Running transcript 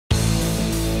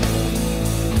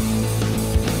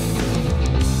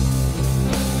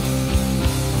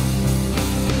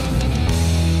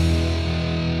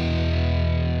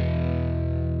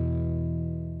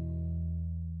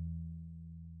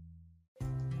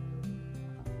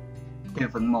Từ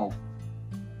vựng 1.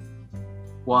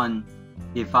 1.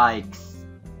 Device.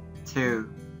 2.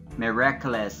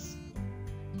 Miraculous,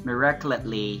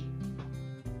 miraculously,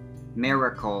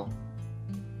 miracle.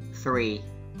 3.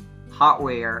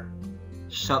 Hardware,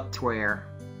 software.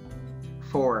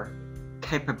 4.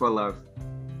 Capable of.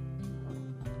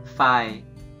 5.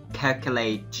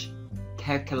 Calculate,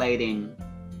 calculating,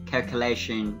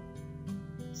 calculation.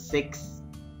 6.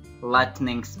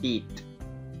 Lightning speed.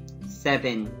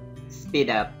 7. Speed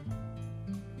up.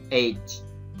 8.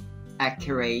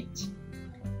 Accurate,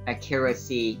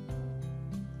 accuracy.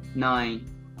 9.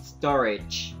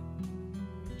 Storage.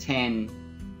 10.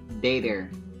 Data.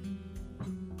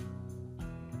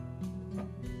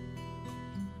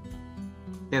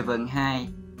 Từ vựng 2.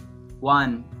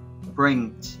 1.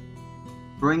 Print,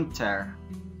 printer.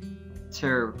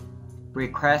 2.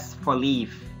 Request for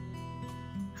leave.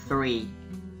 3.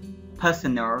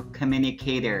 Personal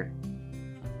communicator.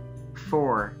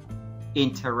 4.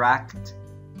 Interact,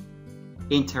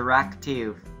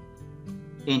 interactive,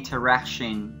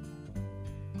 interaction.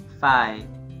 5.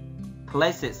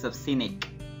 Places of scenic.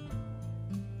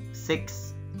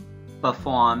 6.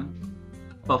 Perform,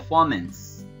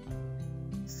 performance.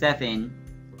 7.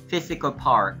 Physical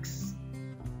parks.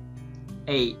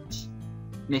 8.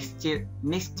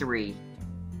 Mystery,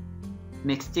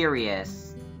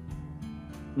 mysterious.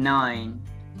 9.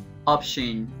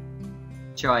 Option,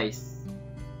 choice.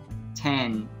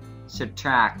 10.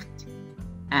 Subtract,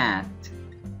 add.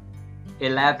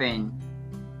 11.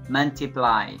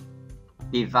 Multiply,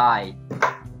 divide.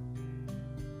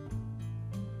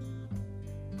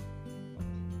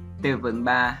 Từ vựng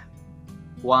 3.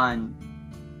 1.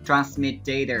 Transmit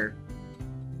data.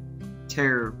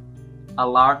 2. A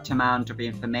large amount of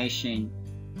information.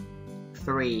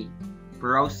 3.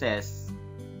 Process.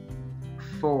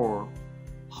 4.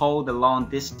 Hold a long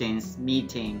distance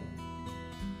meeting.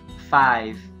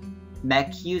 5.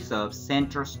 Make use of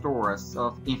central stores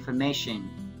of information.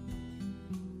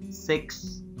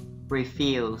 6.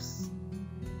 Refuse,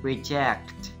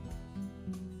 reject.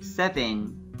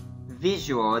 7.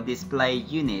 Visual display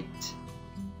unit.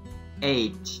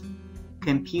 8.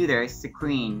 Computer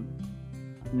screen.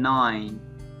 9.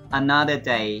 Another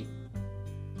day,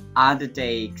 other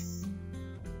days.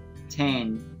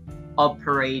 10.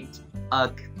 Operate a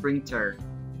printer.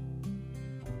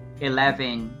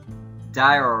 11.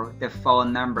 Dial the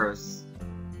phone numbers.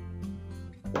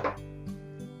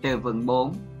 Từ vựng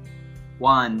 4.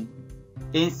 1.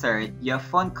 Insert your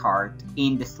phone card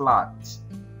in the slot.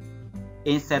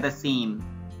 Insert a SIM.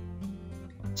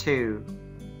 2.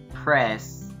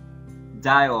 Press,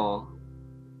 dial.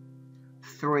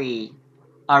 3.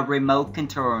 A remote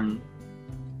control.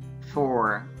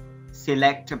 4.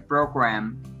 Select a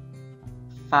program.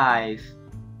 5.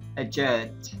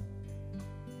 Adjust.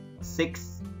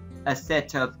 6. A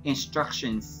set of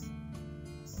instructions.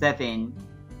 7.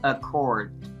 A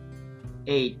cord.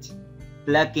 8.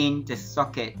 Plug in the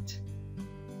socket.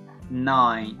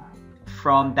 9.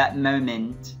 From that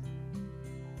moment.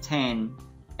 10.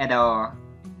 At all.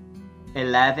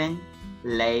 11.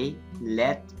 Lay,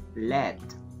 let.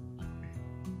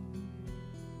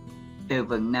 Từ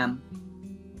vựng 5.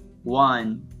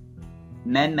 1.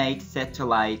 Man-made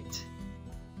satellite.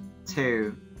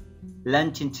 2.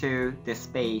 Launch into the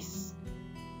space.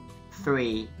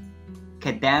 3.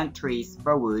 Cut down trees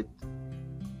for wood.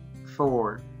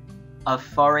 4. A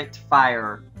forest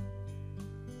fire.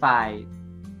 5.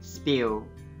 Spill.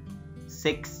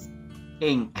 6.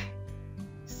 Ink.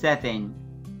 7.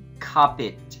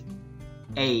 Carpet.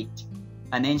 8.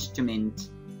 An instrument.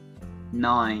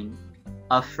 9.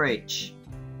 A fridge.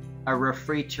 A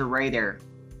refrigerator.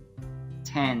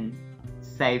 10.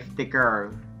 Save the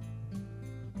girl.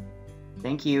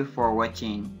 Thank you for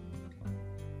watching.